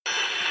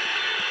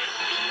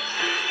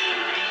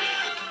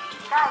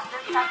Guys,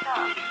 let's catch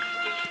up.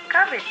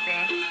 कब इतने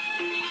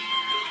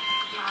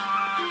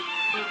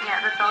Meet me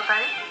at the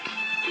Totari.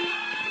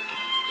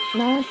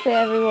 Namaste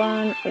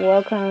everyone,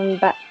 welcome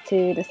back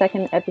to the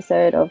second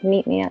episode of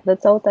Meet Me at the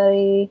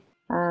Toltari.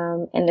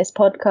 In this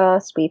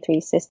podcast, we three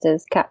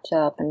sisters catch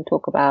up and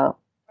talk about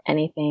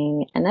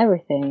anything and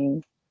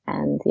everything.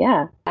 And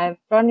yeah, I'm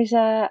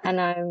Bronisha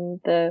and I'm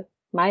the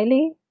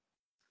Miley.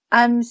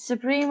 I'm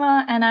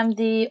Suprema and I'm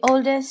the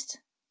oldest.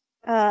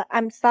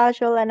 I'm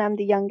Sajal and I'm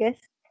the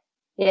youngest.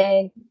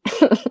 Yay!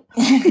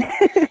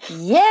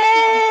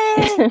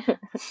 Yay!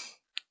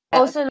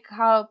 Also, like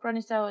how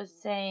Pranita was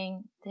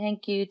saying,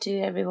 thank you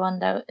to everyone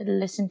that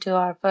listened to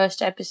our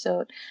first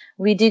episode.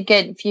 We did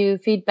get a few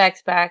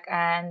feedbacks back,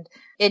 and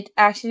it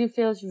actually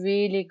feels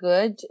really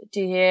good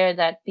to hear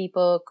that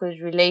people could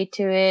relate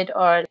to it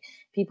or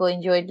people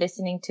enjoyed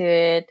listening to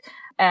it.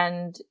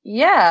 And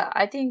yeah,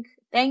 I think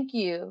thank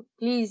you.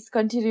 Please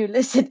continue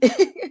listening.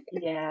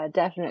 Yeah,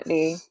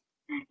 definitely.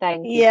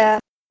 Thank you. Yeah.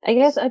 I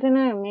guess, I don't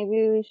know,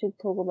 maybe we should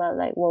talk about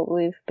like what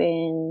we've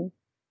been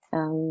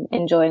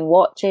enjoying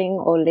watching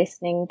or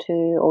listening to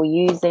or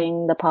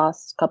using the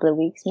past couple of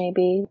weeks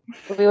maybe.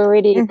 We were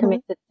really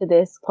committed to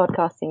this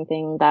podcasting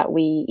thing that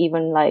we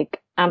even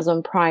like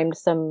Amazon primed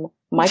some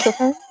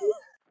microphones.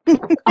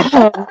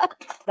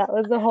 That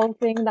was the whole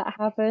thing that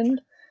happened.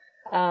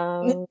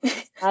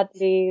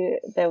 Sadly,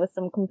 there were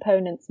some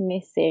components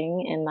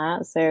missing in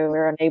that, so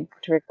we're unable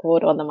to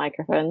record on the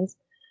microphones,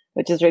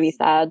 which is really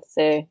sad.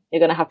 So you're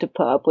going to have to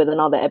put up with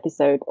another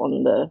episode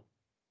on the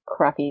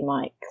crappy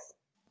mics.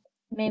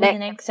 Maybe the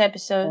next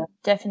episode,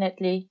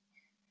 definitely.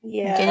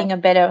 Yeah. Getting a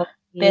better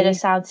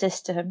sound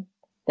system.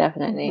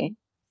 Definitely.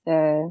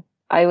 So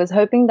I was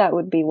hoping that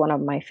would be one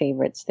of my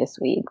favorites this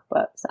week,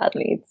 but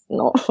sadly it's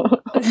not.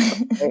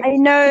 I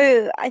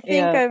know. I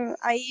think Yeah.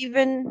 I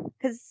even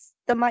because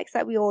the mics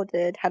that we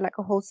ordered had like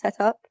a whole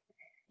setup.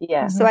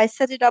 Yeah. So I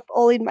set it up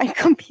all in my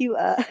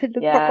computer. It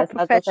looked Yeah, proper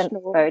Sadly sent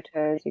professional.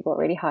 photos. We got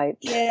really hyped.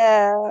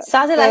 Yeah.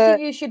 Sadly, I but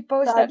think you should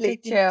post that sadly-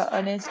 picture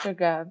on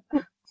Instagram.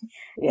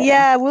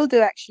 Yeah, we'll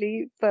do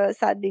actually. But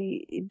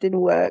sadly, it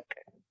didn't work.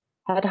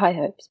 Had high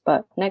hopes,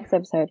 but next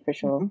episode for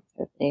sure.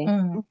 Hopefully.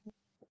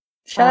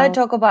 Shall I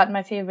talk about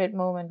my favorite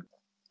moment?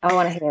 I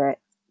want to hear it.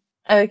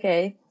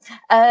 Okay.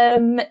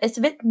 It's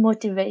a bit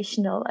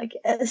motivational, I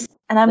guess.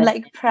 And I'm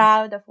like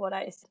proud of what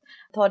I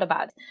thought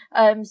about.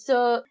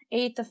 So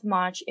 8th of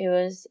March, it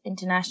was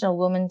International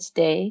Women's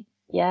Day.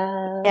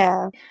 Yeah.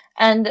 Yeah.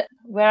 And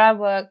where I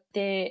work,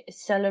 they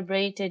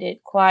celebrated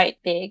it quite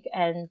big.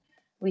 And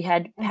we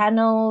had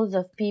panels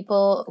of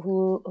people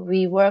who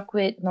we work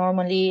with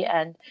normally.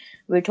 And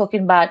we're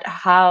talking about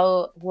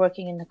how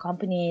working in the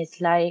company is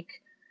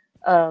like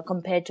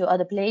compared to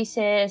other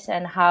places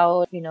and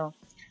how,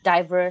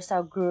 diverse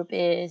our group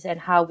is and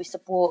how we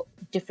support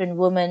different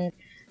women.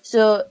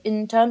 So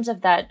in terms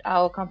of that,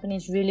 our company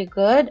is really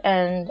good,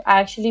 and I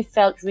actually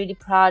felt really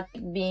proud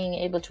being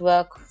able to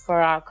work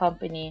for our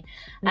company.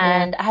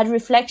 And I had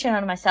reflection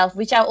on myself,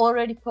 which I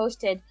already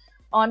posted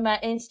on my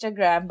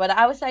Instagram, but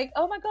I was like,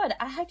 oh my god,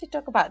 I had to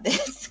talk about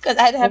this because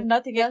I have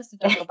nothing else to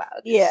talk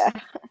about. Yeah.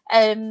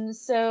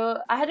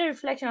 So I had a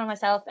reflection on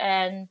myself,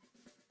 and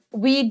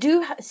we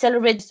do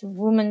celebrate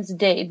Women's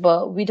Day,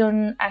 but we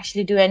don't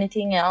actually do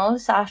anything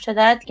else after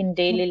that in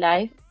daily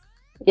life.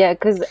 Yeah,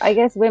 because I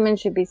guess women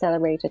should be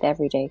celebrated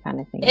every day, kind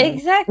of thing.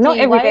 Exactly. Not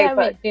every Why day, are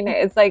but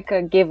it's like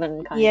a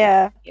given kind of.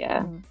 Yeah.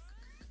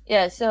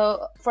 Yeah.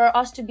 So for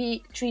us to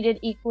be treated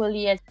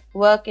equally as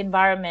work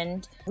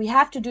environment, we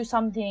have to do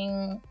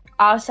something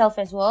ourselves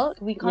as well.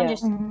 We can't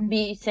just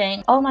be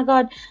saying, "Oh my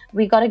God,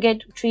 we gotta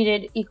get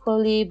treated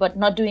equally," but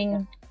not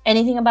doing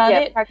anything about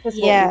it. Practice.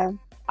 Yeah.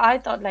 I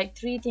thought like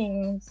 3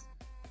 things.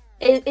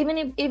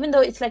 Even though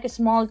it's like a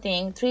small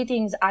thing, 3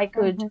 things I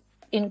could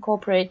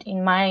incorporate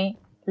in my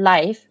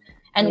life,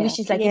 and which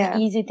is like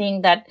an easy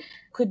thing that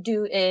could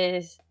do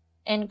is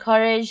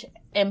encourage,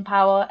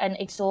 empower, and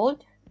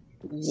exalt.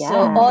 Yeah. So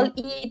all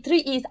 3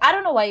 E's. I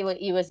don't know why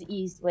it was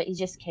E's, but it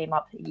just came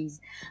up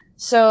E's.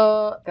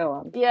 So Go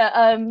on.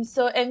 yeah.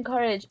 So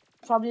encourage,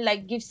 probably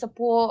like give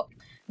support,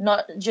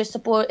 not just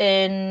support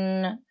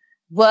in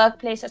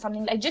workplace or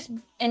something, like just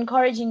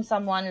encouraging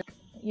someone,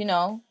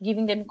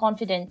 giving them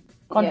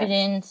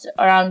confidence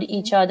around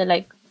each other,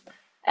 like,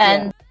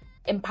 and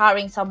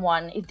empowering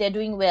someone if they're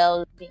doing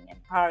well,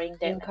 empowering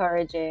them,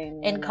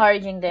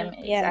 encouraging them.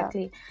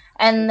 Exactly.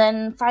 And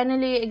then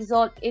finally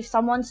exalt if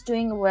someone's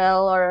doing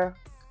well, or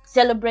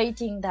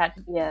celebrating that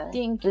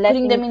thing,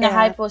 putting them in a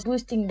high post,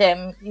 boosting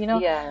them,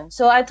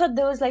 So I thought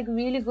there was like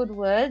really good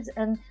words,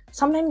 and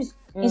sometimes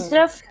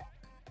instead of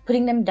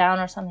putting them down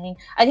or something,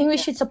 I think we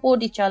should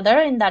support each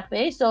other in that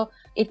way, so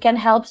it can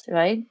help,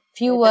 right?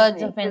 Few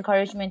words of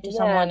encouragement to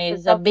someone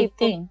is a big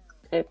thing.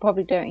 They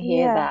probably don't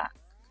hear that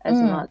as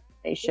much as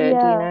they should,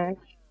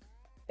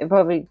 It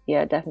probably,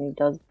 definitely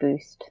does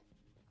boost.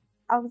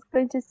 I was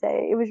going to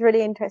say it was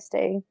really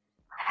interesting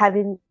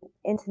having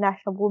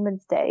International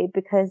Women's Day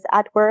because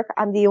at work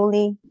I'm the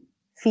only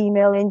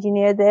female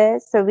engineer there,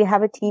 so we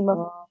have a team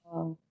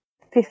of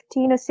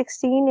 15 or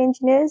 16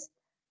 engineers.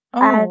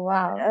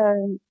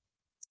 Wow.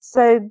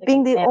 So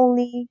being the male.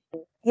 only,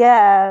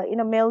 yeah, in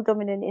a male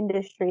dominant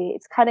industry,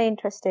 it's kind of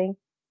interesting.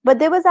 But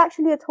there was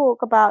actually a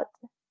talk about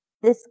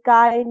this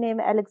guy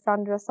named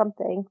Alexandra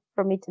something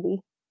from Italy.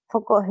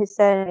 Forgot his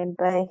surname,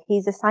 but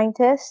he's a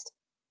scientist,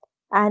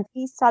 and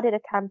he started a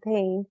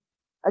campaign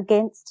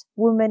against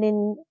women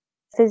in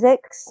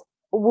physics,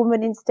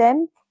 women in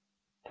STEM.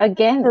 So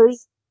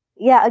Against.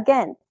 yeah,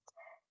 against.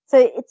 So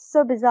it's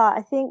so bizarre.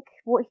 I think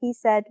what he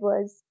said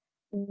was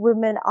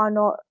women are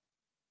not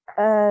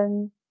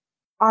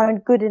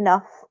aren't good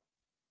enough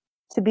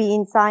to be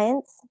in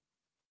science.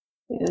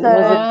 Was So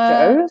it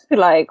a joke?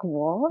 Like,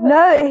 what?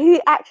 no,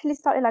 he actually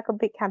started like a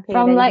big campaign.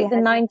 From and he like the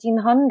had-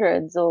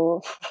 1900s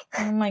or...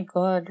 Oh my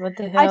god, what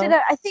the I don't hell? know.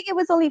 I think it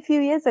was only a few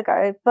years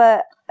ago,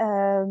 but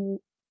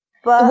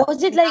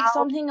Was it like now-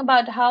 something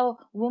about how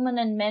women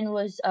and men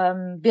was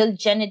built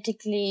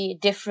genetically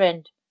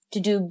different to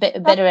do better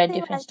at something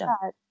different like stuff?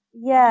 that.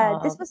 Yeah,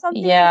 this was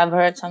something. Yeah, I've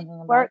heard something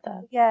about work.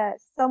 that. Yeah,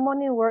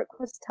 someone in work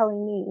was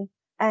telling me,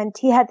 and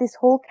he had this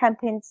whole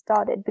campaign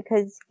started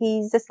because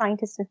he's a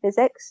scientist in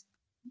physics.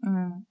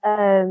 Mm.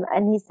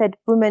 And he said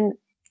women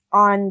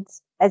aren't,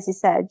 as you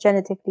said,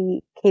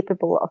 genetically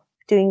capable of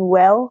doing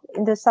well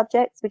in those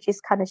subjects, which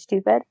is kind of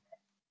stupid.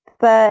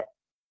 But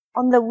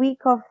on the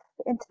week of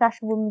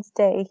International Women's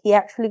Day, he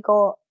actually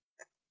got,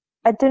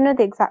 I don't know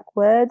the exact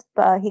words,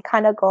 but he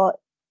kind of got,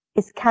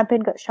 his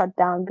campaign got shut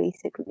down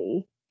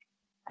basically.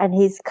 And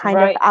he's kind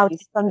of Right, out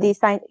he's- from the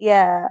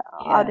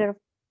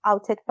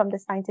outed from the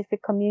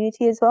scientific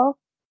community as well.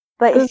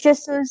 But it's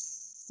just so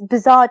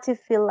bizarre to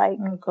feel like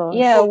Oh gosh.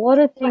 Yeah, what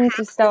a thing to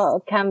perhaps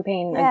start a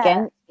campaign Yeah.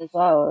 against as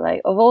well.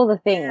 Like, of all the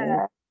things,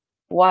 yeah.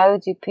 why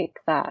would you pick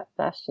that?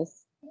 That's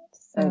just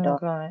so Oh dumb.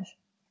 gosh.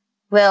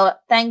 Well,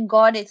 thank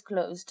God it's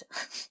closed.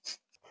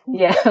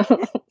 Yeah.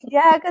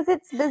 Yeah, because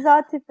it's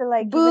bizarre to feel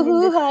like Boo even in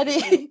hoo,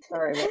 this honey.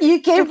 Sorry, but You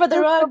came for There's the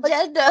still so wrong much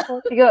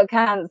gender. she got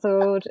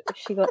cancelled.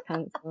 She got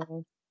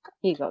cancelled.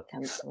 He got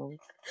cancelled.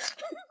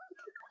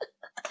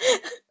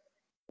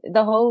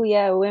 The whole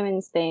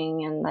women's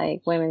thing and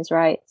like women's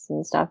rights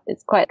and stuff,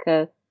 it's quite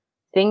a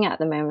thing at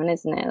the moment,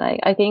 isn't it? Like,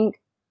 I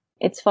think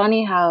it's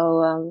funny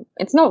how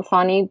it's not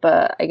funny,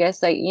 but I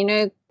guess, like, you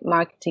know,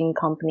 marketing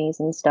companies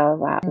and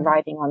stuff are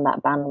riding on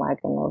that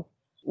bandwagon of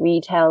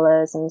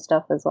retailers and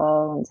stuff as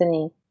well, and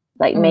any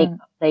like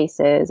makeup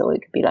places, or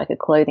it could be like a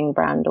clothing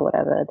brand or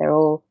whatever. They're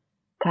all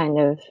kind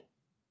of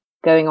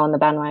going on the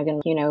bandwagon,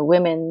 you know,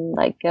 women,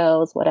 like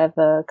girls,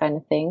 whatever kind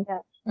of thing. Yeah.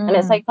 And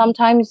it's like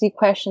sometimes you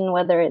question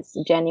whether it's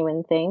a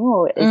genuine thing,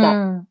 or is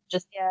that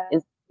just Yeah.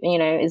 is, you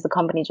know, is the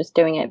company just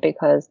doing it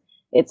because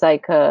it's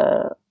like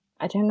a,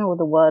 I don't know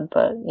the word,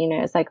 but you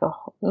know, it's like a,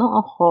 not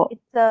a hot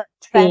It's a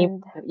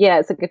theme. trend. Yeah,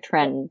 it's like a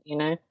trend, you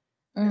know.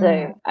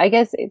 So I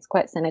guess it's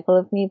quite cynical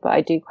of me, but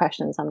I do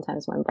question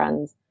sometimes when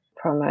brands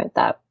promote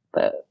that,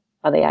 but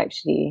are they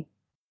actually?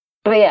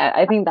 But yeah,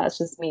 I think that's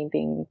just me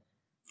being.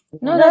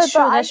 No, that's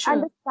true. But That's I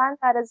true. understand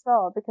that as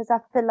well because I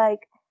feel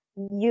like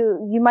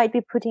you might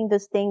be putting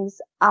those things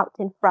out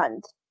in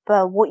front,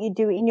 but what you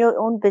do in your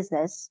own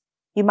business,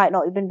 you might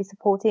not even be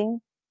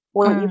supporting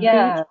what you preach.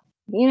 Yeah,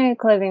 you know,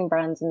 clothing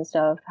brands and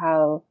stuff,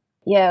 how,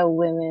 yeah,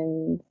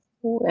 women's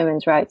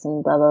rights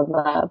and blah, blah,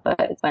 blah. But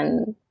it's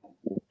when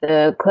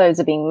the clothes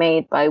are being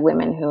made by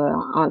women who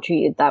aren't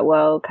treated that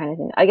well, kind of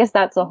thing. I guess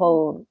that's a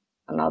whole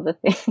another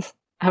thing.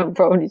 I'm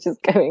probably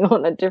just going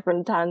on a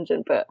different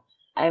tangent, but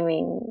I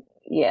mean,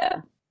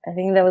 yeah, I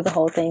think there was a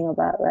whole thing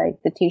about like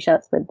the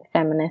t-shirts with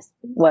the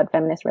word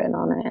feminist written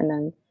on it, and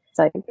then it's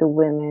like the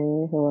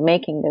women who were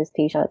making those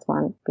t-shirts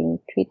weren't being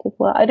treated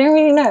well. I don't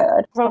really know.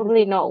 It's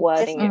probably not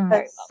wording it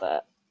very well,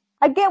 but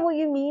I get what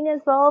you mean as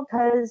well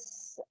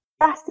because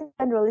that's in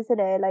general, isn't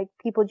it? Like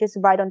people just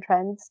ride on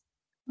trends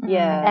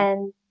yeah,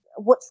 and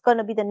what's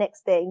gonna be the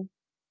next thing,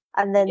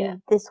 and then Yeah.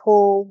 this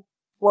whole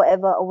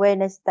whatever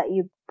awareness that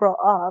you brought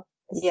up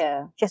is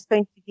yeah, just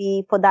going to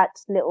be for that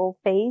little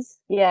phase.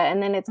 yeah,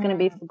 and then it's going to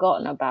be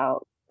forgotten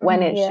about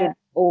when it Yeah. should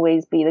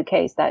always be the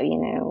case that, you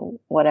know,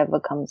 whatever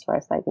comes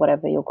first, like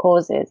whatever your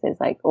cause is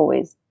like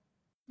always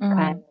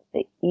kind of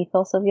the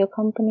ethos of your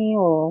company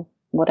or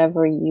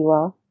whatever you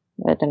are.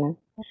 I don't know.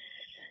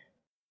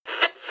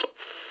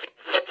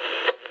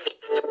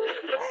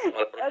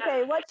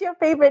 Okay, what's your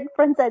favorite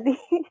Fransadi?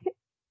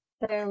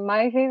 So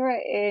my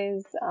favorite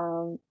is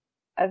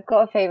I've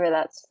got a favorite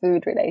that's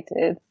food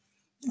related.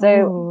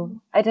 So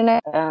I don't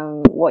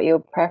know what your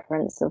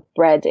preference of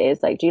bread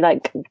is. Like, do you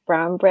like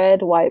brown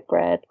bread, white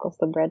bread,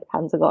 custom bread,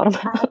 hands of God?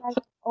 I like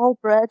all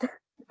bread.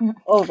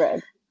 All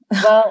bread.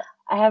 Well,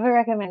 I have a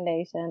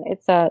recommendation.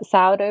 It's a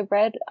sourdough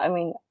bread. I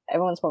mean,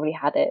 everyone's probably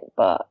had it,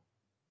 but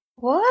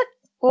What?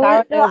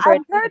 sourdough No, bread.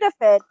 I've heard of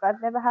it, but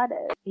I've never had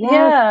it.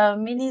 Yeah,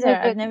 me it's neither. so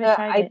I've good. never So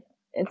tried it.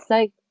 It's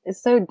like,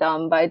 it's so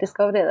dumb, but I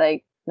discovered it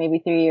like maybe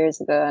 3 years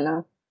ago,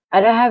 and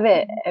I don't have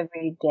it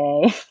every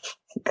day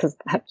because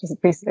that'd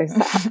just be so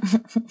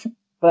sad.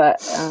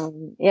 But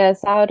yeah,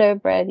 sourdough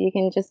bread, you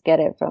can just get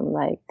it from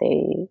like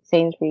the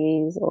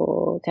Sainsbury's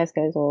or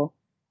Tesco's, or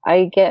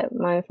I get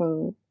mine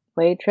from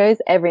Waitrose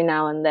every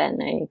now and then,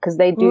 because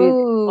they do.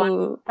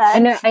 Ooh, I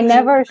know. I Fancy.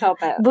 never shop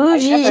at. I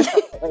bougie. never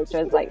shop at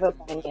Waitrose. Like, look,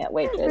 only at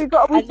Waitrose.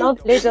 We I love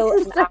Lidl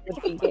and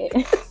Aldi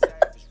here.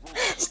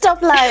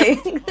 Stop lying.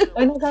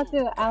 When I got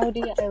to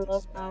Aldi, I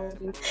love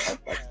Aldi.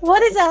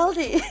 What is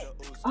Aldi?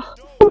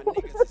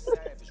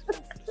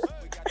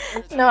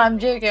 No, I'm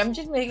joking. I'm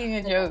just making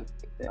a joke.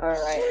 All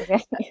right.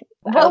 Okay.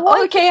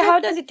 Well, okay, how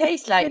does it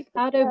taste like?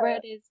 Sourdough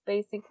bread is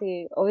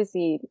basically,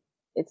 obviously,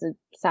 it's a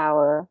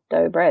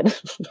sourdough bread.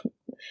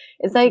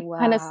 It's like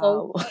kind of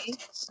Wow. salty.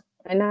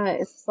 I know,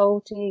 it's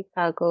salty,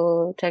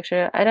 cargo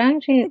texture. I don't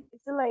actually. Is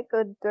it like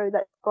a dough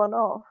that's gone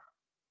off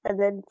and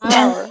then Um,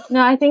 sour?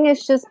 no, I think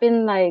it's just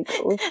been like.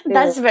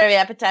 That's very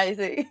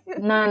appetizing.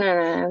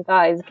 No,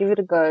 guys, give it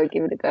a go.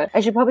 Give it a go. I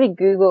should probably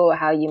Google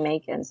how you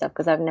make it and stuff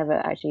because I've never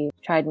actually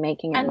tried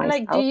making it And myself.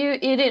 like, do you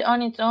eat it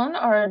on its own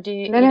or do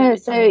you eat it No.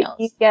 with So something else?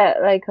 you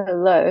get like a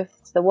loaf.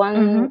 The one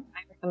Mhm. I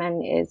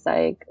recommend is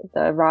like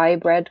the rye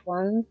bread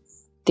ones.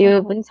 Do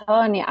you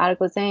tell any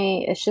articles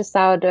saying it's just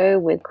sourdough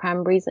with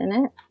cranberries in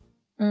it?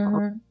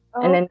 Mhm.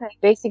 And then you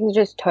basically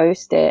just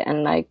toast it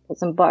and like put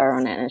some butter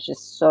on it, and it's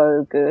just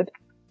so good.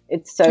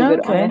 It's so good,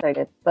 Okay. honestly, so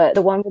good. But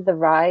the one with the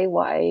rye,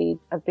 what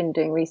I've been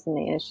doing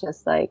recently is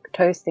just like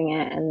toasting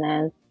it and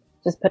then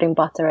just putting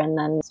butter and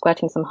then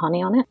squirting some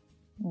honey on it.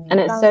 And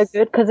it's so Sounds-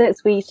 good because it's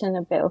sweet and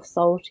a bit of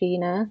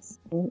saltiness.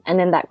 And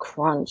then that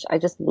crunch. I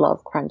just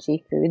love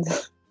crunchy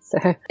foods. So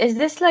Is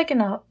this like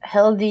a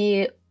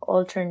healthy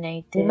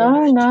alternative?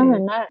 no.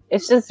 to-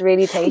 It's just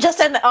really tasty. Just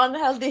an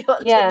unhealthy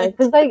alternative. Yeah,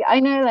 because like I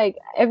know like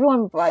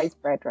everyone buys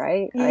bread,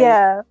 right? I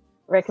Yeah.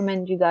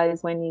 recommend you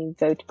guys when you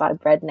go to buy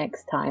bread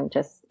next time,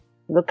 just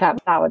look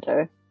at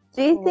sourdough.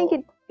 Do you think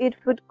it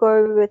would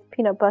go with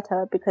peanut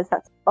butter because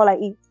that's all I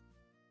eat?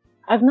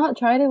 I've not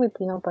tried it with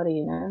peanut butter,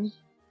 you know,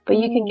 but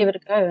you can give it a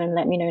go and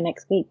let me know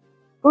next week.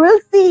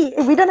 We'll see.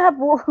 We don't have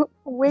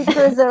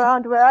waitress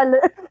around where I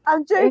live.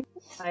 I'm joking.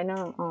 I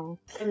know. Oh.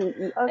 I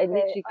Okay,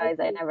 literally, guys,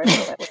 I okay. never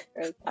shop at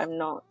Waitrose. I'm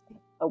not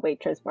a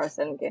Waitrose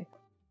person. Okay.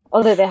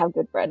 Although they have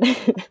good bread.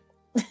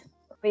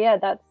 But yeah,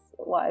 that's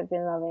what I've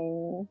been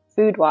loving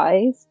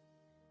food-wise.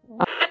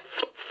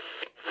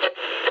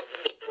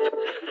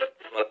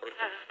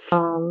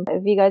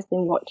 Have you guys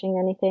been watching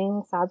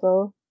anything,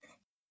 Sabo?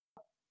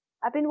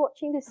 I've been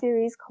watching the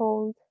series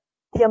called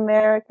The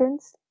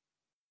Americans.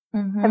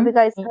 Mhm. Have you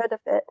guys heard of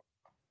it?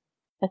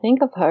 I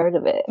think I've heard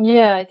of it.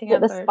 Yeah, I think Is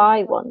it I've the heard.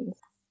 spy ones?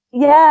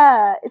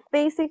 Yeah, it's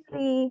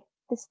basically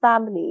this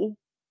family.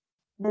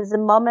 There's a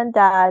mom and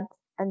dad,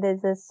 and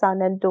there's a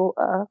son and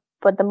daughter.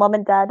 But the mom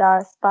and dad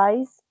are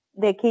spies.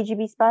 They're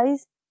KGB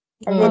spies,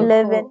 and they Oh,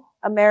 live in cool.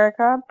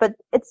 America. But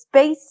it's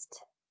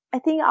based, I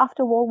think,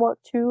 after World War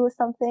II or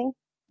something.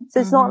 So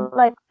it's not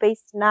like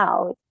based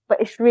now, but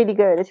it's really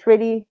good. It's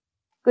really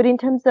good in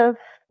terms of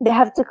they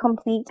have to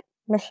complete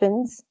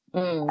missions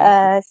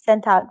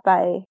sent out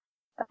by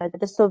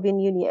the Soviet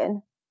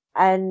Union,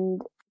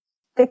 and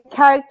the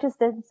characters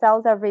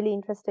themselves are really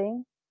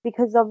interesting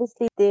because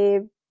obviously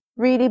they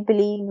really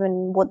believe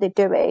in what they're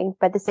doing,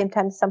 but at the same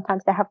time,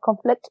 sometimes they have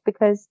conflict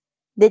because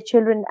their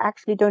children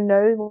actually don't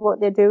know what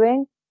they're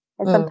doing,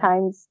 and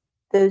sometimes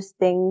those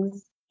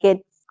things get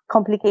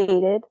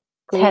complicated.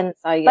 Tense,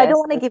 I guess. But I don't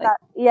want to It's give like- out.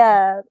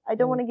 Yeah, I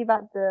don't want to give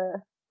out the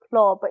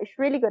plot, but it's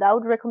really good. I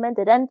would recommend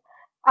it. And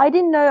I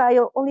didn't know. I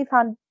only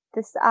found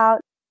this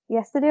out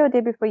yesterday or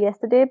day before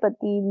yesterday. But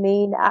the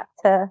main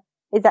actor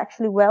is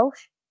actually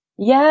Welsh.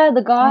 Yeah,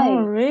 the guy. Oh,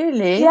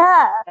 really?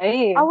 Yeah,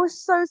 Hey. I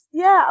was so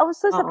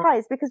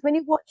surprised because when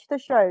you watch the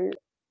show,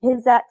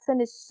 his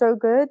accent is so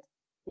good.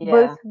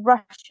 Both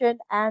Russian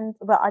and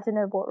I don't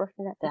know what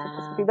Russian accent is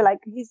supposed to be, but like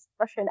he's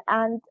Russian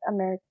and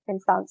American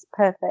sounds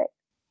perfect.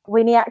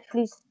 When he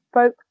actually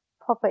spoke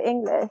proper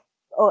English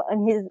or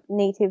in his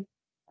native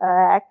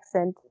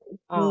accent,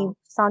 he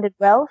sounded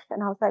Welsh,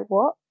 and I was like,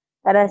 what?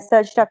 And I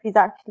searched up, he's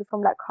actually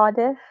from like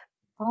Cardiff.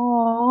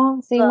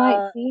 Oh, so you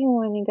might see him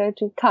when you go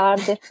to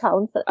Cardiff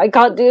Town. I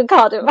can't do a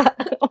Cardiff.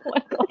 Oh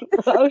my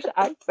god, Welsh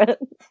accent.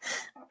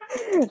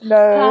 No,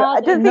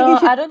 I don't think you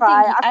should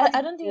try.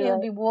 I don't think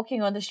he'll be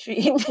walking on the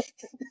street.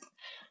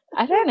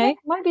 I don't know. He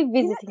might be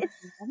visiting.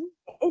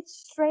 It's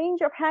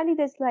strange. Apparently,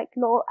 there's like a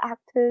lot of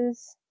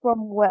actors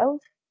from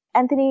Wales.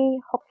 Anthony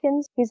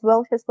Hopkins, he's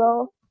Welsh as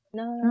well.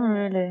 No, Oh,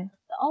 really?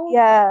 Oh,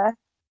 Yeah.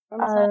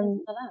 from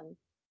Silence of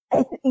the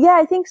Lambs. Yeah,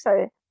 I think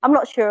so. I'm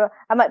not sure.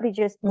 I might be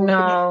just bullshitting,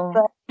 No.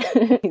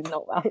 but He's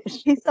not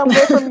Welsh. he's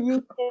somewhere from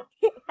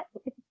UK.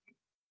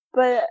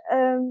 But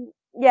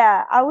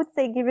yeah, I would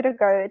say give it a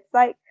go.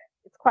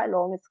 It's quite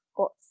long. It's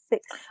got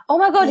 6. Oh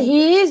my God,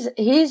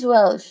 he's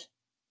Welsh.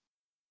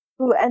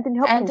 Ooh, Anthony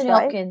Hopkins, Anthony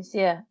right? Hopkins,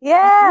 yeah.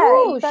 Yeah,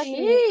 Oh, exactly.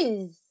 she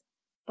is.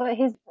 But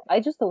I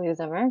just thought he was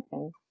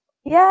American.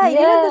 Yeah, you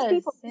know those Yes,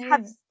 people who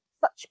have same.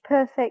 such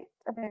perfect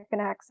American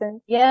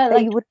accents. Yeah, that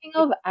like you would speaking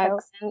of tell.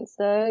 accents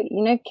though,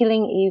 you know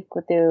Killing Eve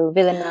with the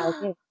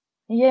Villanelle.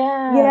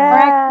 Yeah.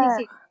 Yeah.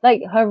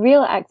 Like her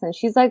real accent,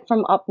 she's like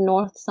from up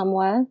north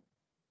somewhere.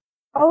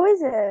 Oh,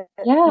 is it?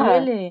 Yeah.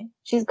 Really?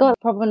 She's got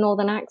a proper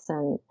northern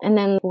accent. And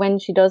then when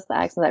she does the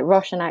accent, like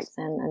Russian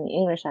accent and the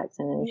English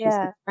accent, and she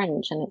Yeah. speaks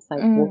French, and it's like,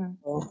 Mm.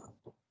 whoa.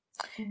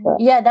 But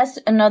Yeah, that's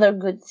another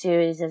good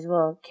series as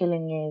well,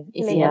 Killing Eve,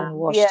 if you Killing haven't Eve,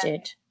 watched yeah.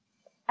 it.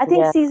 I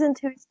think Yeah. season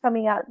 2 is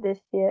coming out this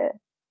year.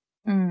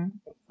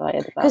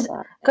 excited about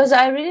that. Because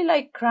I really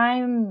like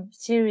crime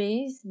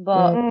series,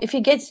 but Mm. if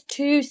it gets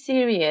too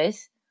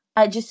serious,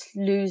 I just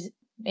lose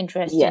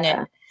interest in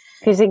Yeah. it.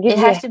 Because it It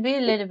gives has you to be a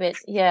little bit,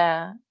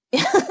 yeah.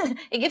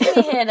 It gives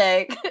me a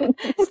headache.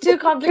 It's too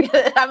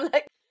complicated. I'm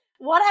like,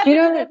 what you happened in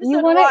know, you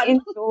episode want to 1?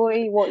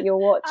 enjoy what you're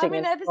watching. I'm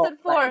in and not, episode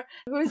 4. like,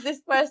 Who's this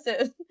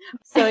person?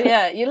 So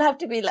yeah, you'll have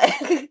to be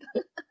like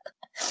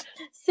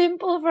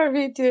simple for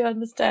me to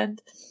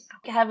understand.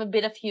 Have a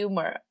bit of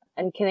humor.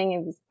 and Killing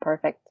Eve is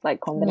perfect,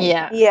 like, combination.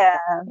 Yeah. Yeah.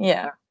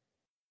 Yeah.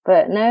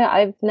 But no,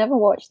 I've never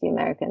watched The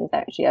Americans,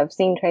 actually. I've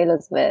seen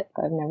trailers of it,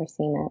 but I've never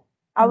seen it.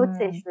 I would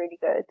say it's really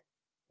good.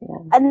 Yeah.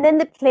 And then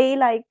they play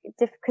like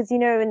because you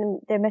know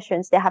in their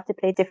missions they have to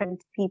play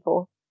different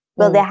people.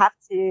 Well, they have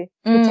to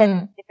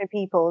pretend different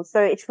people. So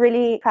it's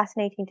really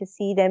fascinating to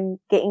see them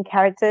getting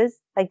characters,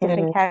 like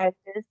different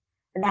characters,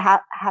 and they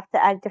have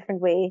to act different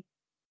way.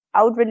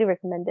 I would really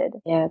recommend it.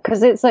 Yeah,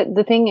 because it's like,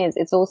 the thing is,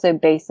 it's also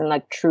based on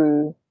like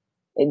true.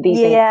 These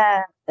things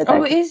Yeah. that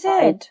Oh, actually is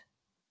happened. it?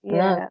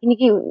 Yeah.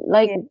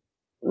 Like Yeah.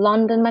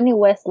 London, many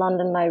West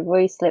London, like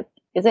Roy Slip.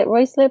 Is it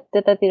Roy Slip?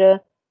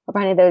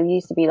 Apparently there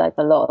used to be like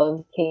a lot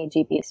of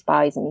KGB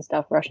spies and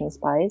stuff, Russian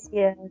spies.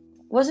 Yeah.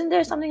 Wasn't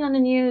there something on the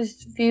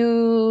news a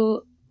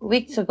few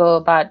weeks ago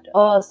about?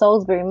 Oh,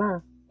 Salisbury,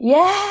 man.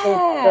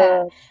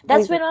 Yeah,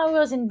 that's when I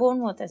was in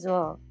Bournemouth as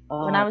well.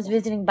 When I was okay.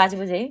 visiting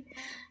Bajibuzhe,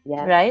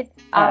 Yeah. right?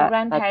 Our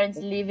grandparents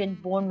that's- live in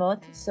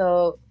Bournemouth,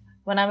 so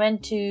when I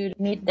went to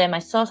meet them, I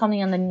saw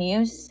something on the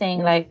news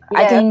saying like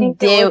I Yeah, I think think it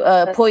they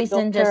was the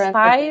poisoned doctor a and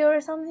spy the-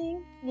 or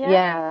something.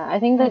 Yeah, I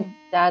think the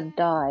dad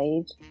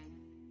died,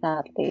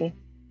 sadly,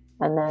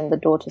 and then the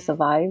daughter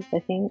survived, I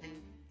think.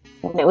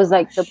 And it was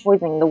like the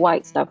poisoning, the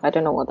white stuff. I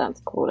don't know what that's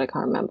called. I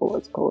can't remember what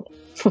it's called.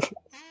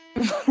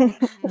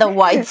 The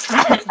white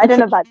stuff. I don't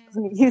know about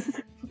news.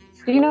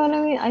 Do you know what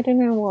I mean? I don't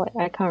know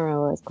I can't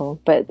remember what it's called.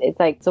 But it's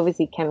like, it's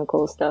obviously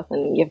chemical stuff,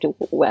 and you have to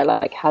wear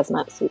like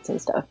hazmat suits and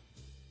stuff.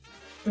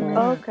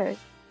 Okay.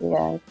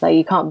 Yeah, it's like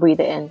you can't breathe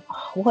it in.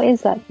 Oh, what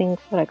is that thing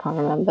called? I can't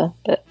remember.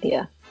 But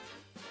yeah.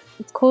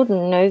 It's called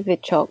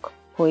Novichok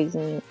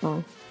poison.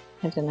 Oh,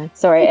 I don't know.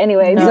 Sorry,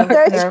 anyway.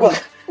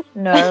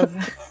 Nerve.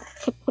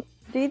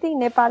 Do you think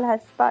Nepal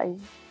has spies?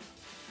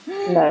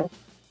 No.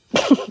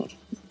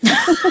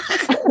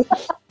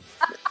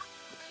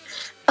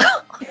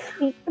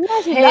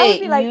 Imagine, that Hey,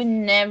 would be like you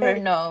never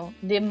know.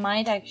 They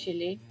might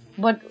actually.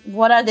 But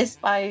what are they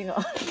spying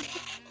on?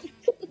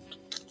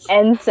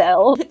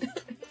 Encel.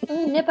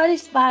 Nepali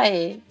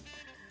spy.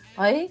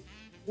 Right?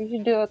 We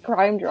should do a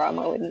crime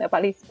drama with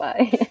Nepali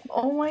spy.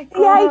 Oh my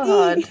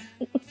god.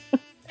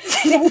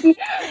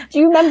 Do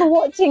you remember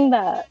watching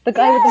that? The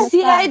guy with the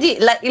mustache?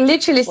 CID, like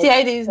literally,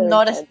 CID is so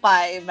not a good.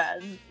 spy,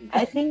 man.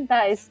 I think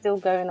that is still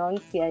going on,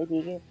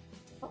 CID.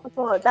 Oh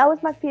God, that was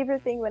my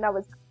favorite thing when I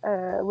was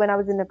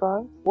in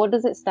Nepal. What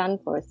does it stand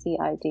for,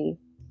 CID?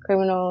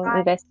 Criminal Crime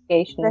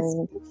Investigation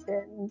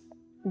Investigation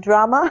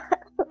drama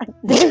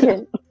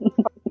division.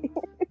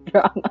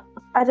 Drama.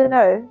 I don't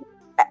know.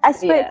 I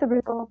swear Yeah. it's a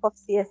rip-off of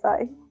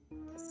CSI.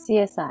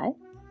 CSI?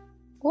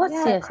 What's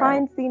Yeah, CSI?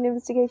 crime scene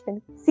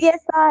investigation.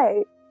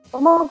 CSI. Oh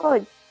my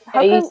God.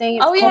 Are you saying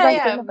it's Oh called yeah, like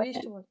yeah. the- we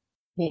used to watch.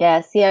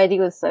 Yeah, CID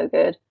was so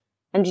good.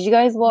 And did you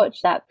guys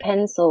watch that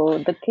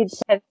pencil, the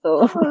kid's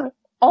pencil?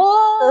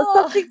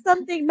 Oh,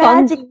 Something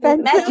magic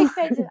pencil. Magic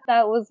pencil.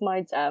 That was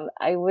my jam.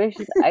 I wish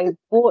I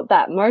bought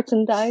that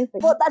merchandise.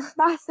 Bought that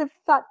massive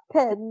fat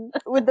pen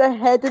with the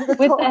head in the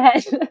With top. the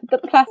head, the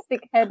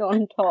plastic head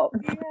on top.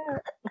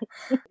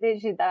 Yeah.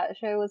 Literally, that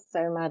show was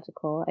so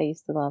magical. I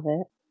used to love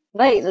it.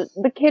 Like,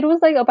 the kid was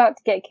like about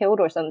to get killed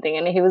or something,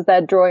 and he was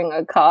there drawing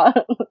a car.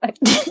 Like,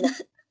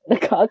 the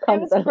car It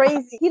comes was up.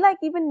 crazy. He like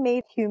even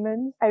made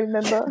humans. I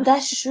remember.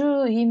 That's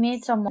true. He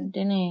made someone,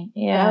 didn't he?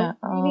 Yeah.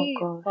 That would really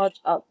Oh god. fudge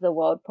up the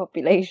world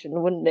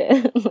population, wouldn't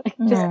it? Like,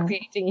 just Yeah.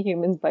 creating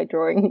humans by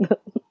drawing them.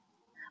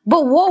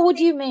 But what would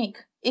you make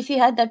if you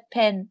had that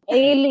pen? An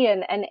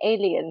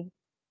alien.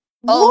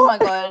 Oh What?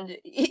 my god.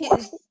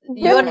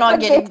 You're Never not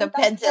getting the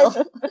forget that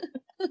pencil.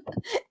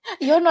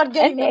 You're not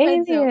getting An the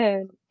pencil.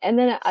 alien. And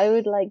then I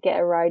would like get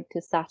a ride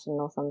to Saturn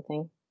or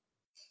something.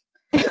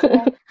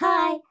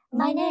 Hi,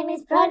 my name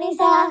is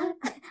Pranisa.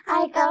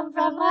 I come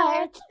from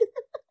Earth.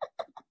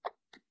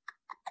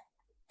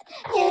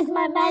 Here's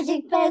my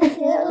magic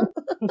pencil.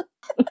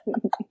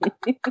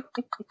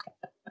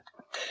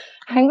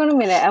 Hang on a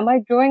minute. Am I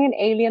drawing an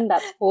alien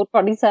that's called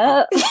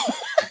Pradisa?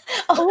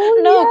 Oh,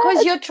 no,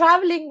 because you're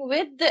traveling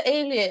with the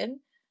alien.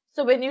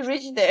 So when you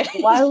reach there,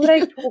 Why would I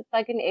talk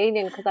like an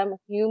alien? Because I'm a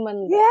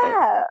human.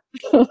 Yeah.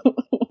 He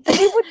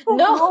would talk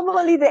No,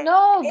 normally then.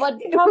 No,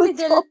 but It probably would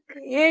they'll talk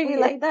hear you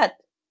like that.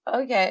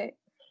 Okay.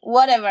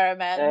 Whatever,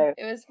 man. No,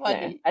 It was No,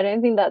 funny. I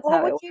don't think that's What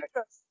how it would you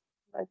works.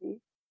 draw, Buddy?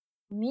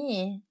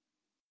 Me?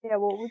 Yeah,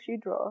 what would you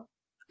draw?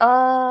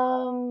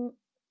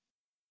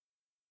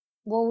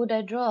 What would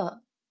I draw?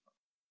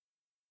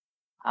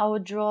 I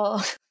would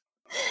draw.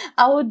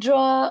 I would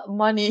draw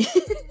money.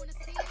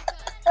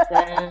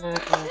 Damn.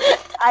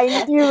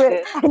 I knew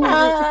it. I knew it.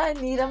 I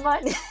need a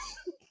money.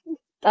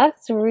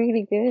 That's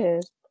really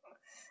good.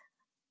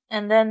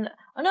 And then,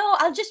 no,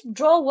 I'll just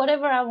draw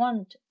whatever I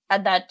want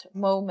at that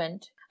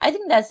moment. I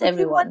think that's What do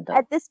you everyone, want though.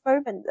 at this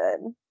moment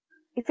then?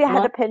 If you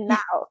had a pen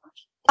now.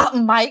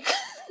 Mike.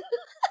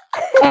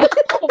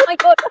 Oh my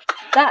god,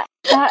 that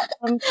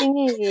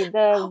thingy,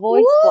 the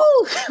voice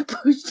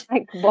box,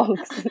 like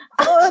box.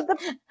 Oh,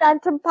 the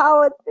phantom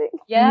power thing.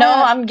 Yeah. No,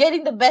 I'm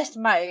getting the best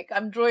mic.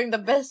 I'm drawing the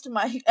best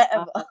mic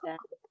ever. Oh, damn.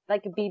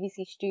 Like a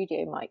BBC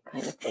studio mic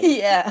kind of thing.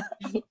 Yeah.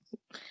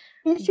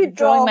 You should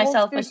draw Drawing a whole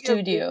myself a studio.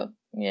 studio.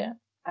 Yeah.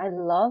 I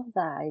love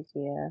that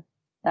idea.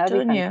 That'd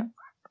Don't be you?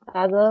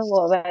 fantastic. Ada,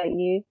 what about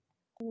you?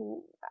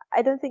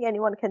 I don't think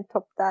anyone can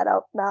top that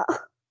up now.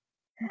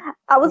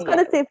 I was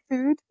gonna say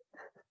food.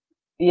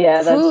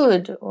 Yeah, that's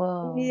Food.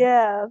 Wow.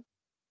 Yeah.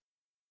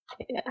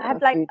 yeah, I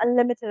have like food.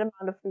 unlimited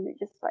amount of food,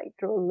 just like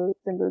draw loads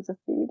and loads of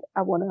food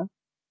I wanna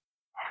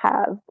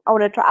have. I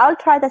wanna try. I'll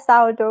try the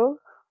sourdough.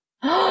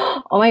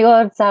 Oh my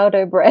god,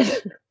 sourdough bread.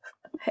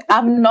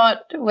 I'm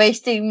not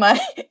wasting my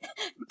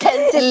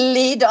pencil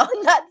lead on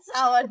that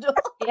sourdough.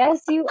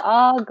 Yes, you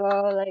are,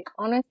 girl. Like,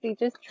 honestly,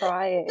 just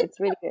try it. It's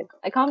really good.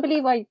 I can't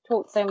believe I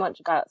talked so much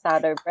about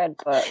sourdough bread,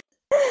 but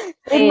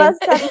It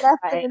must have left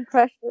I- an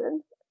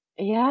impression.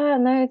 yeah,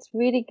 no, it's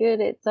really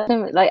good. It's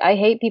like I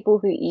hate people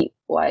who eat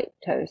white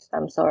toast.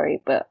 I'm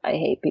sorry, but I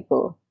hate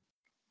people.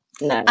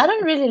 No, I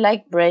don't really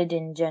like bread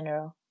in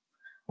general.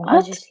 I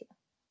what? just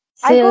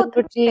I go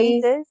through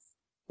Celebrity. phases.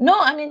 no.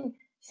 I mean,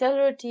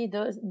 celery.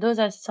 Those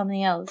are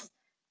something else.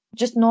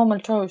 Just normal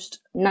toast.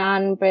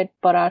 Naan bread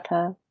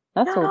paratha.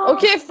 That's all. No.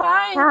 Okay,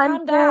 fine. Naan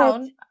Calm bread.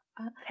 down.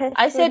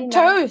 I said Peshwari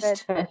naan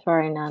toast. bread.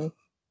 Peshwari naan,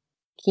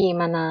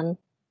 keema naan,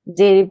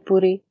 jeri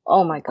puri.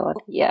 Oh my god,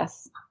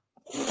 yes.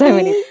 So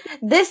many. See?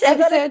 This You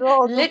gotta episode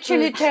draw the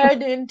literally food.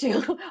 turned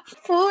into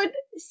food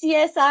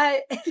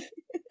CSI.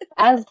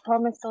 As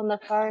promised on the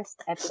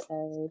first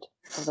episode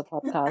of the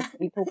podcast,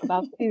 we talk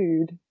about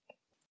food.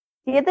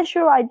 The other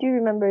show I do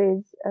remember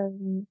is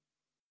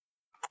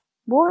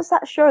what was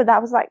that show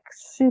that was like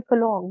super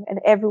long and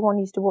everyone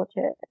used to watch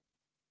it?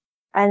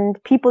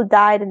 And people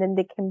died and then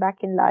they came back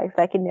in life,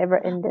 like it never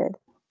ended.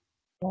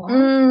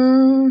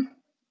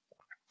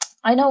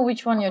 I know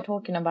which one you're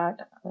talking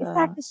about. It's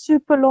like a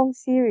super long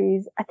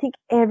series. I think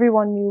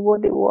everyone knew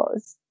what it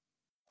was.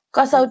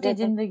 Kasauti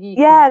Zindagi.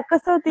 Yeah,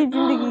 Kasauti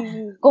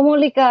Zindagi.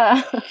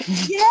 Komolika.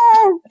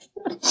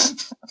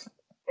 Yes,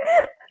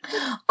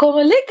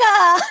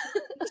 Komalika.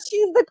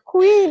 she's the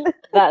queen.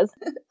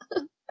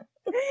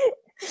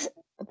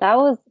 That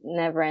was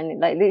never ending.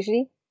 Like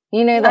literally,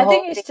 you know, the I whole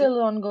think it's thing-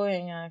 still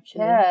ongoing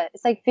actually. yeah,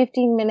 it's like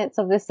 15 minutes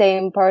of the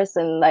same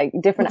person, like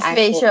different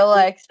angles, Facial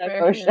different expression.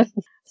 emotions,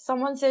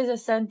 Someone says a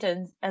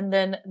sentence and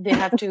then they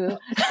have to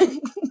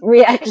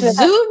reaction.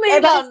 zoom in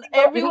Every on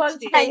single everyone's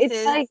thing. faces.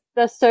 It's like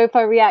the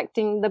sofa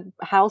reacting, the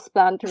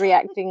houseplant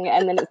reacting,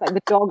 and then it's like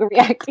the dog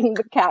reacting,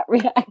 the cat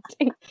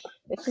reacting.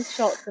 It's just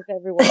shots of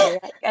everyone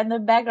reacting. and the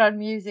background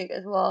music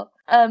as well.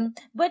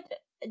 But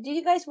do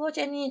you guys watch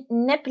any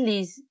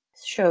Nepalese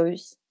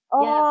shows?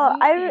 Oh,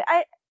 Moomin.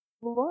 I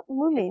what It's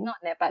Moomin? not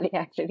Nepali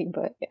actually,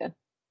 but yeah.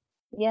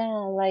 Yeah,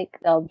 like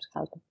Dubs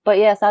Kalpa. But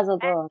yeah, Sazal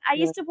I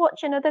used to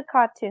watch another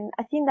cartoon.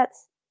 I think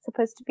that's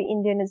supposed to be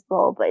Indian as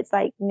well, but it's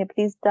like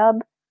Nepalese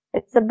dub.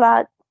 It's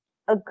about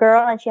a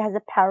girl and she has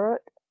a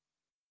parrot.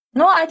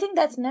 No, I think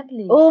that's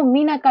Nepalese. Oh,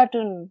 Meena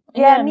Cartoon.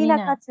 Yeah, Meena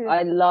cartoon.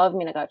 I love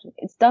Meena Cartoon.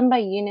 It's done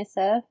by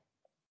UNICEF.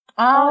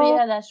 Oh,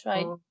 yeah, that's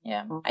right. Oh.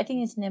 Yeah, Oh. I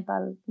think it's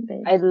Nepal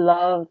based. I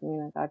love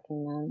Meena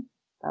Cartoon, man.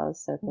 That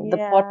was so cool. The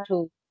Yeah.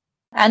 Potu.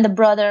 And the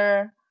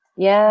brother.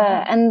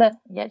 Yeah, and the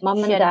Yeah, mom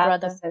she and had a dad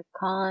brother. were so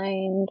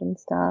kind and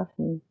stuff.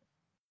 And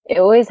it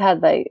always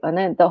had like, and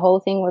then the whole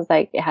thing was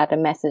like, it had a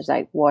message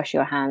like, wash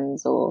your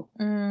hands or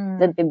Mm.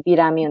 the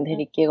बिरामी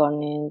हुँदाखेरि के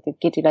गर्ने त्यो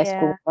केटीलाई Yeah.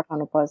 School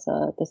पठाउनु पर्छ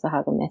त्यस्तो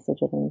खालको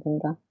मेसेजहरू हुन्छ नि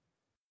त.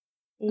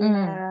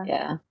 Yeah,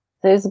 Yeah.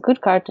 So it's a good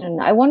cartoon.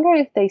 I wonder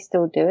if they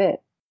still do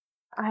it.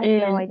 I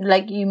have no idea.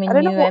 Like you mean I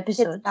don't know new what kids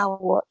episodes? now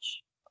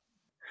watch.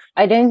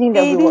 I don't think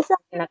they'll be Baby watching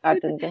in a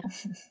cartoon.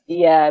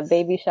 Yeah,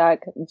 Baby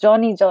Shark.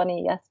 Johnny,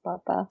 yes,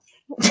 Papa.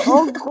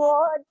 Oh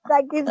God,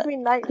 that gives me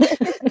nightmares.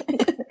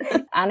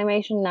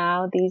 Animation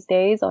now these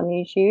days on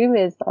YouTube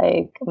is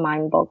like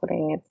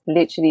mind-boggling. It's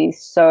literally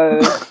so.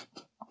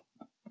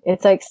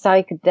 It's like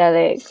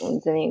psychedelic.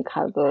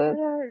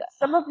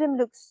 Some of them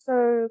look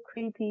so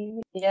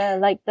creepy. Yeah,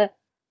 like the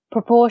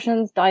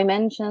proportions,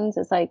 dimensions,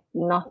 it's like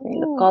nothing.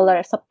 The Ooh.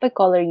 color, sabai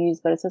color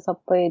used, but it's a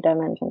sabai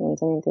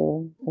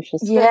dimension. It's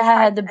just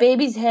Yeah, the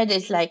baby's head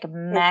is like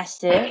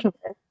massive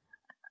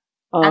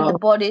and the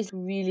body is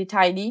really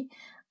tiny.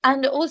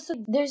 And also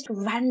there's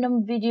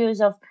random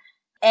videos of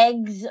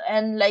eggs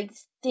and like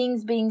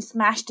things being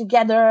smashed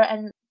together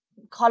and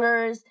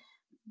colors.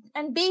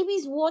 And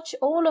babies watch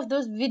all of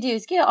those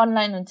videos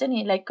online on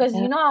Sunny, like because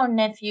you know our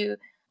nephew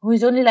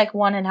who's only like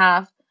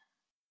 1.5,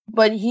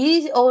 But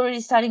he's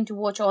already starting to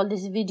watch all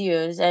these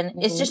videos,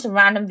 and it's just a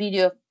random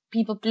video of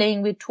people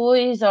playing with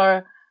toys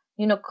or,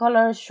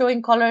 colors,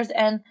 showing colors,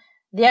 and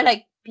they're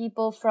like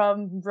people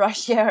from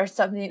Russia or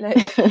something,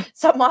 like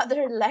some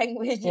other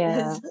languages.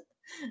 Yeah.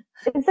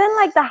 Isn't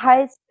like the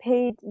highest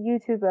paid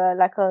YouTuber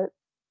like a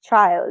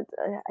child?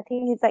 I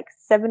think he's like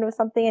 7 or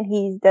something, and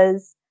he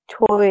does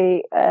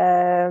toy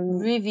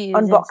Reviews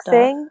and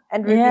unboxing stuff.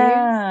 and reviews.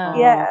 Yeah.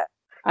 Yeah.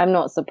 I'm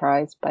not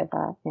surprised by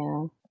that,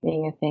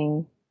 being a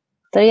thing.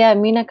 So yeah,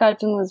 Meena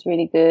cartoon was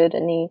really good,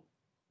 and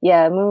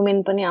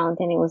Moomin पनि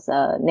आउँथ्यो नि उस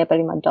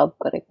नेपालीमा dub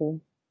गरेको.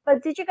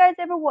 But did you guys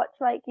ever watch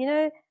like,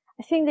 I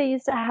think they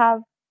used to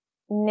have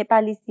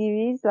Nepali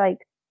series,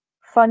 like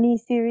funny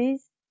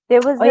series.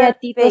 There was a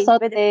Tito phase where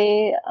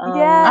Satte,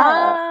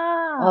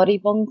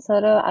 Harivansh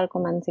र अर्को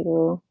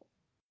मान्छेको.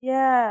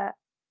 Yeah.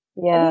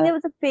 I think Yeah. there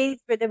was a phase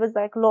where there was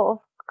like a lot of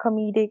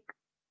comedic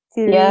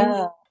series.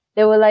 Yeah.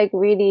 They were like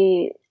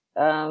really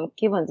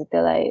के भन्छ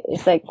त्यसलाई,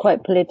 it's like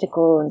quite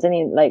political, हुन्छ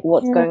नि, like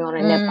what's going on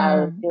in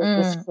Nepal. It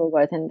was just so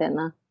good and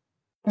then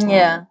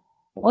Yeah.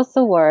 what's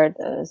the word?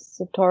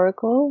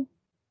 Satirical?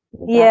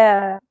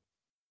 Yeah.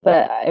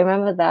 But I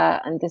remember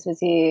that, and this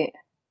was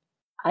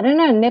I don't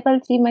know, Nepal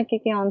मा के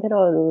आउँथ्यो र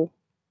अरु.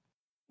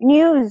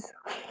 News.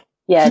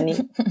 Yeah,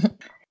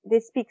 They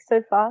speak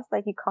so fast,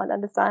 like you can't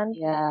understand.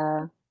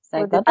 yeah. It's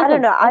like, I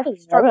don't know. I've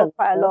struggled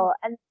quite a lot,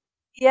 and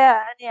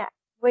yeah.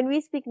 When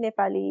we speak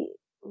Nepali,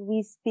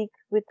 we speak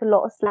with a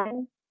lot of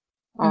slang.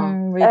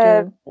 We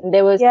do.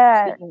 They were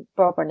Yeah. speaking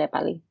proper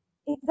Nepali.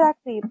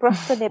 Exactly,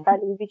 Prosta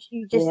Nepali, which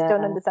you just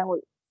don't Yeah. understand what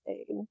you're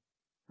saying.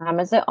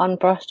 I'm say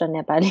unprosta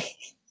Nepali.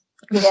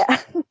 Yeah.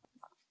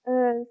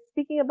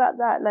 Speaking about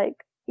that,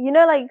 like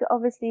like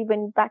obviously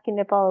when back in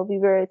Nepal we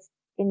were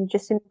in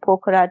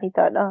Pokhara,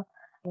 Nitana,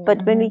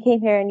 but when we came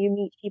here and you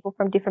meet people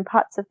from different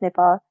parts of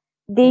Nepal,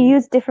 they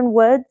use different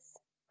words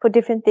for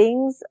different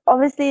things.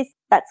 Obviously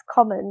that's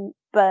common,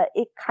 but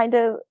it kind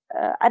of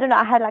I don't know.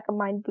 I had like a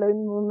mind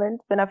blown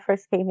moment when I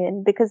first came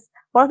in, because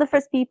one of the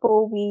first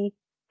people we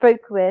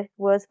spoke with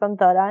was from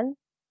Dharan.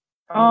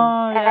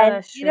 Oh, yeah, And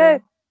that's true.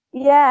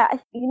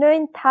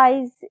 in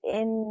Thais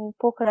in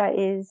Pokhara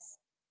is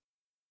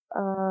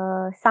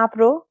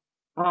Sapro,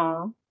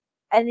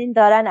 and in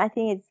Dharan I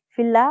think it's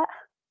Filla.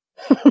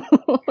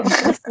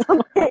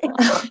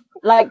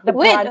 Like the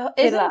Wait, brand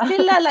isn't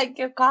Filla like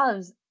your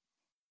calves?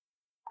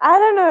 I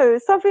don't know,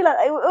 something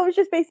like it was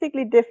just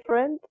basically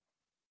different.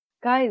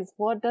 Guys,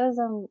 what does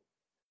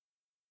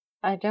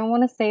I don't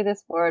want to say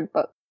this word,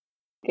 but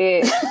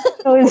okay.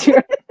 So is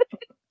your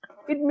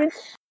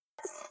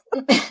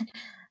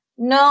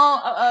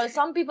No,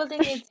 some people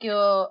think it's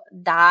your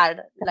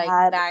dad, like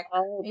Dad. back.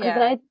 because Yeah.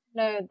 I didn't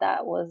know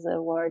that was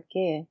a word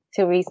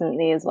till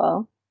recently as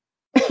well.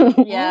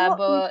 Yeah, What?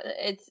 but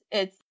it's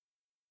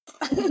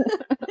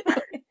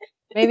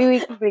Maybe we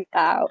can freak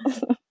out.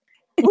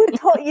 Who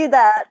taught you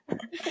that?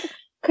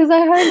 Because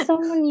I heard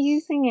someone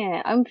using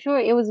it. I'm sure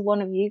it was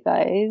one of you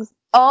guys.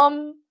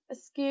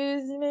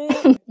 excuse me.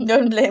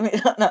 Don't blame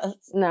it on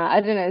us. No,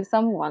 I don't know,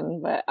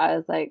 someone, but I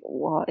was like,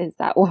 what is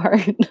that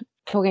word?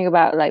 Talking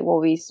about like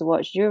what we used to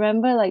watch. Do you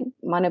remember like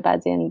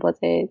Manubadzi and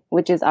Bote,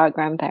 which is our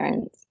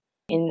grandparents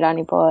in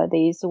Ranipur? They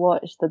used to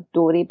watch the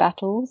Dori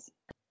battles,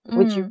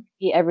 which you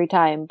repeat every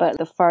time, but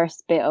the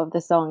first bit of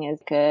the song is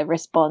like a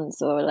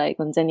response or like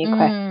any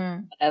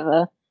question,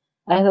 whatever.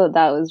 I thought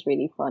that was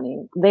really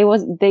funny. They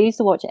used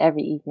to watch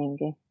every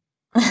evening.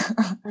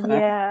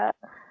 Yeah.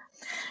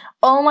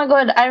 Oh my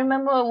god, I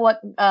remember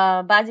what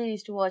Baji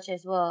used to watch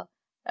as well.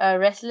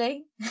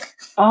 Wrestling.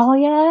 Oh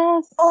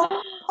yes.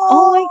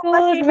 Oh my god,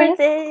 my favorite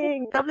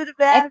thing.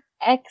 WWF.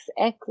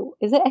 XX,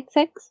 is it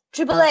XX?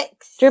 Triple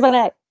X. Triple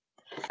X.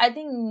 I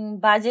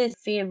think Baji's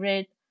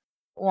favorite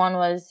one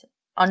was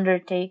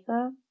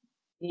Undertaker.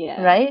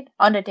 Yeah. Right?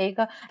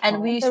 Undertaker.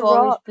 And we used The to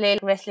always Rock. play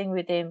wrestling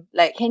with him.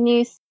 Like, Can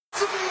you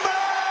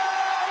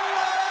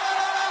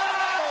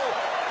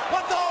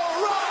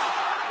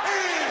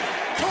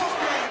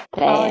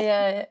play oh it?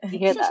 yeah. You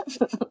hear that?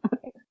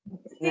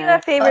 I think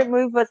my favorite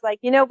move was like,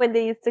 when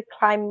they used to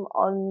climb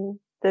on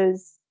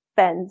those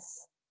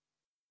fence,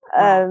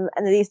 and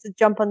they used to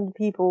jump on the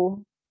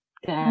people.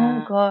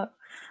 Oh god.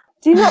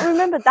 Do you not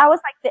remember? That was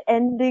like the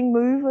ending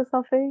move or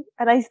something.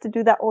 And I used to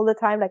do that all the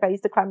time. Like I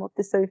used to climb up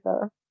the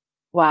sofa.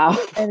 Wow.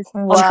 And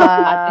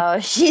Wow.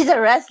 She's a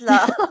wrestler.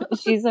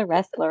 She's a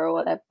wrestler or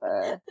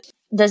whatever.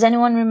 Does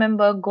anyone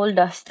remember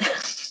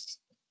Goldust?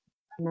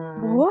 No.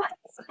 what?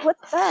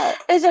 What's that?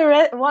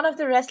 It's one of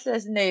the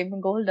wrestlers' name,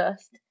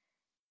 Goldust.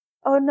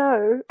 Oh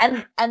no.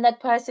 And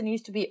that person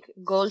used to be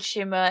gold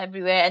shimmer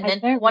everywhere. And I then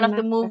don't one of the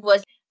remember. move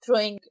was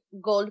throwing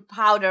gold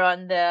powder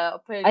on the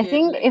podium. I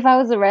think if I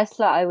was a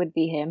wrestler, I would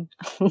be him.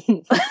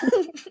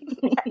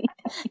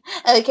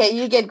 Okay,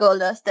 you get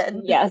Goldust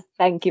then. Yes,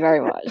 thank you very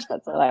much.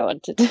 That's all I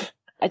wanted.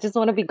 I just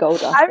want to be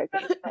Goldust. I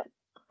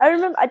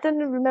remember. I don't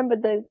remember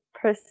the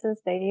person's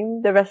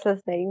name, the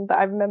wrestler's name, but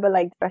I remember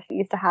like the wrestler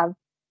used to have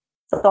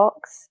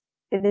socks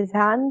in his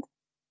hand,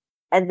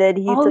 and then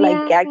he used to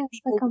like gag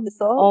people with the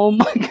socks. Oh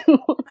my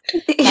god,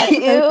 that's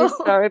so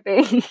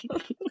disturbing.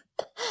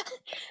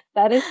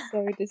 That is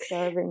so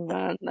disturbing,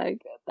 man.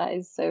 Like, that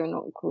is so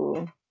not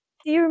cool.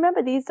 Do you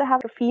remember they used to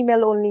have a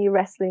female-only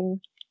wrestling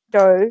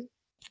show?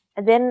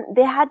 And then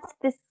they had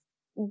this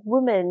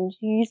woman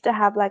who used to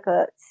have like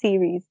a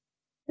series,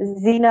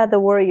 Xena the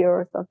Warrior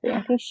or something.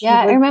 I think she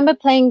Yeah, I was. remember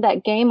playing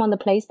that game on the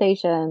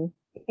PlayStation.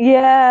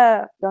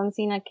 Yeah. John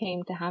Cena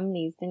came to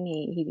Hamleys, didn't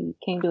he? He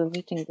came to a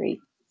meet and greet.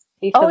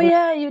 Oh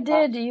yeah, you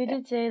did. You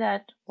did say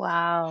that.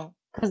 Wow.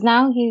 Because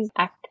now he's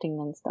acting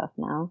and stuff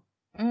now.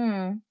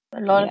 A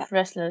lot Yeah. of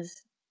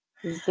wrestlers.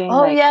 He's doing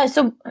Oh like, yeah,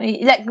 so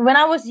like when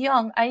I was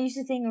young, I used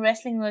to think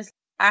wrestling was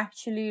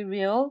actually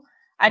real.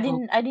 I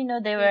didn't know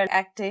they were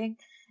acting.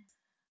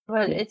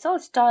 Well, Yeah. it's all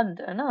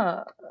stunned,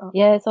 no.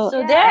 yeah, so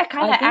So Yeah, they're I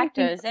kind of didn't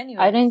actors think,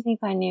 anyway. I don't think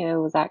I knew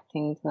it was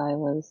acting until I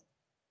was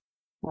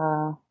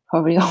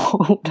probably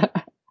older.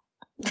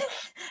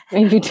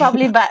 Maybe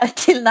Probably back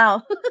till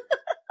now.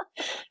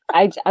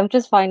 I'm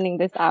just finding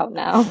this out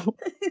now.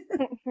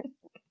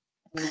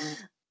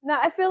 No,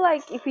 I feel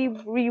like if we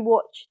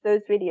rewatch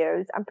those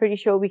videos, I'm pretty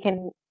sure we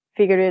can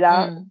figure it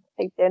out.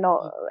 Like they're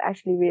not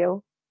actually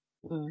real.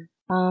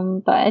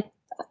 But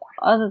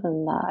other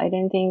than that, I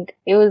don't think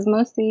it was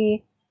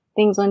mostly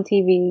things on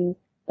TV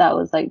that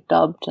was like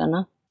dubbed,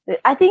 Anna.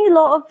 I think a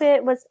lot of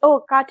it was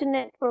Cartoon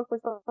Network was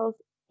also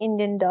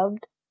Indian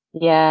dubbed.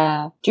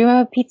 Yeah. Do you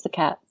remember Pizza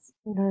Cats?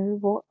 No,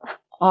 what?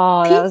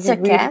 Oh, that was Pizza a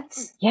really,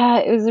 Cats? yeah,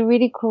 it was a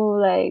really cool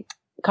like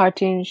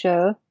cartoon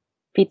show.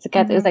 Pizza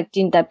Cats. It was like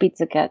Jinta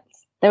Pizza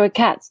Cats. There were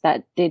cats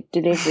that did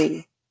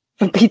delivery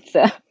for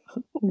pizza.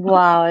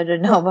 Wow, I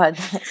don't know about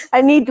that.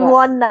 I need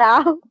one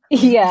now.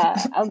 Yeah,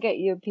 I'll get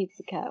you a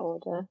Pizza Cat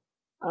order.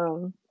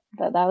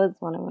 But that was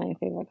one of my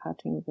favorite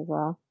cartoons as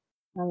well.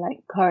 I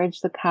like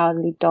Courage the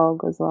Cowardly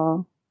Dog as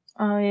well.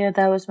 Oh yeah,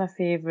 that was my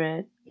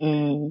favorite.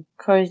 Mm.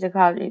 Courage the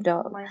Cowardly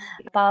Dog.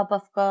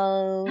 Powerpuff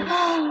Girls.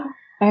 I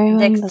remember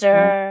that.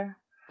 Dexter.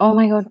 Oh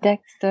my god,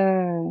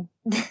 Dexter.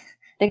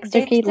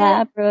 Dexter की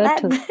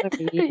laboratory.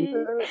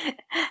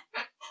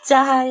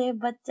 चाहे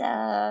बच्चा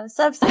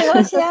सबसे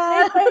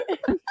होशियार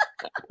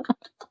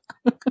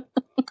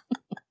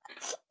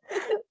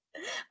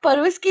पर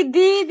उसकी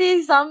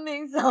दीदी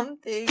something.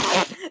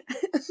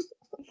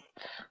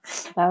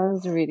 That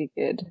was really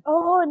good.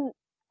 Oh,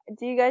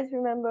 do you guys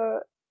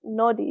remember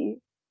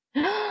Noddy?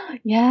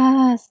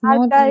 Yes,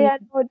 Agaya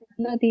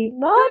Noddy.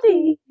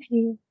 Noddy.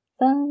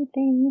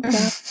 Something.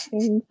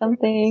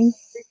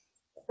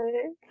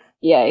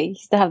 Yeah, he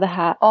used to have the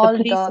hat. All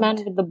the policeman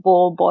dubbed. with the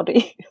ball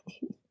body.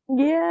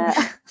 Yeah.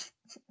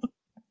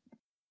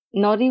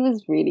 Noddy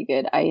was really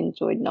good. I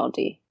enjoyed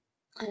Noddy.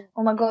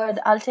 Oh my god,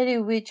 I'll tell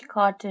you which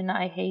cartoon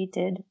I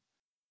hated.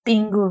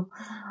 Pingu.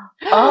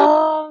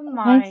 Oh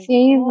my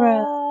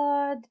favorite.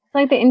 god. It's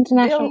like the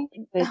international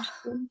language.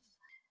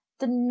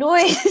 The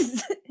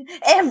noise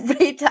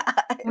every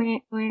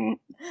time.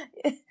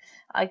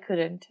 I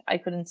couldn't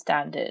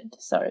stand it.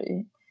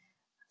 Sorry,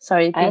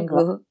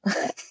 Pingu.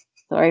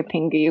 Sorry,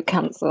 Pingu, you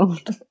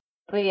cancelled.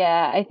 But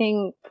yeah, I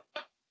think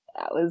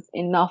that was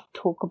enough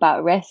talk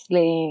about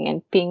wrestling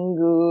and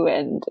Pingu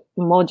and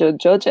Mojo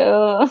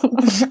Jojo.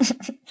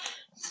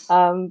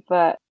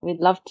 But we'd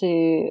love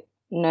to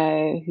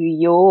know who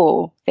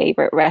your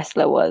favorite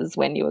wrestler was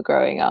when you were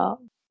growing up.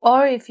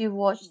 Or if you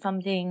watched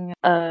something,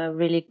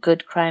 really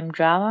good crime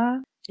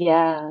drama.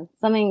 Yeah,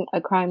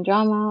 a crime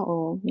drama,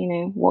 or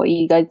what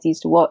you guys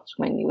used to watch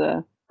when you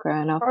were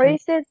growing up. Or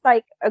is it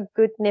like a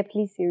good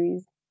Nepali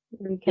series?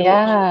 We can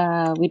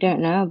watch? We don't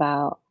know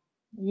about.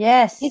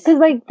 Yes. Because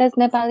there's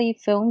Nepali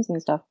films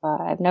and stuff, but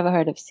I've never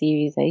heard of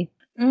series, eh?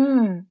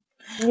 Yeah,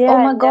 oh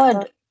my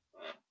god.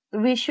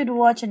 We should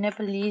watch a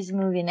Nepalese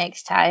movie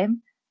next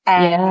time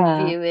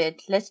and review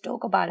it. Let's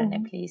talk about a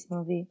Nepalese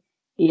movie.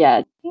 Yeah,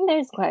 I think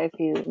there's quite a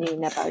few new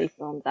Nepali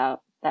films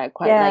out that are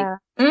quite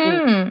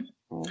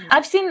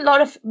I've seen a lot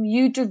of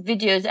YouTube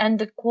videos and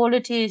the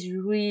quality is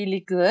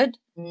really good.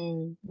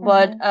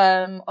 But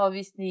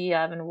obviously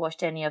I haven't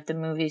watched any of the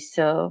movies,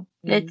 so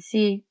let's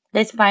see.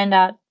 Let's find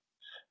out.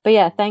 But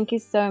yeah, thank you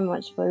so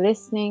much for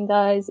listening,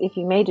 guys. If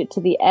you made it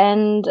to the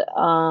end,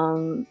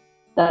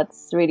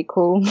 that's really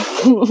cool.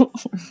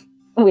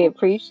 We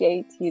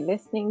appreciate you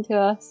listening to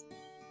us.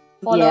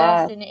 Follow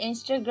us on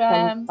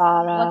Instagram.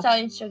 What's our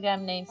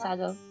Instagram name,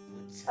 Sago?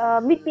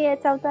 Meet me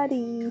at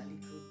Sautari.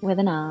 With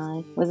an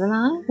eye. With an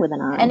eye? With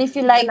an eye. And if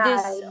you like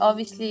this,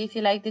 obviously, if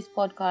you like this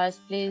podcast,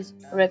 please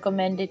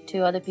recommend it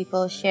to other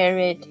people. Share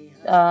it.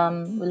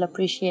 We'll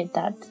appreciate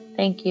that.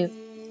 Thank you.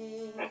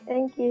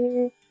 Thank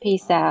you.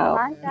 Peace out.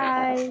 Bye,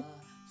 guys.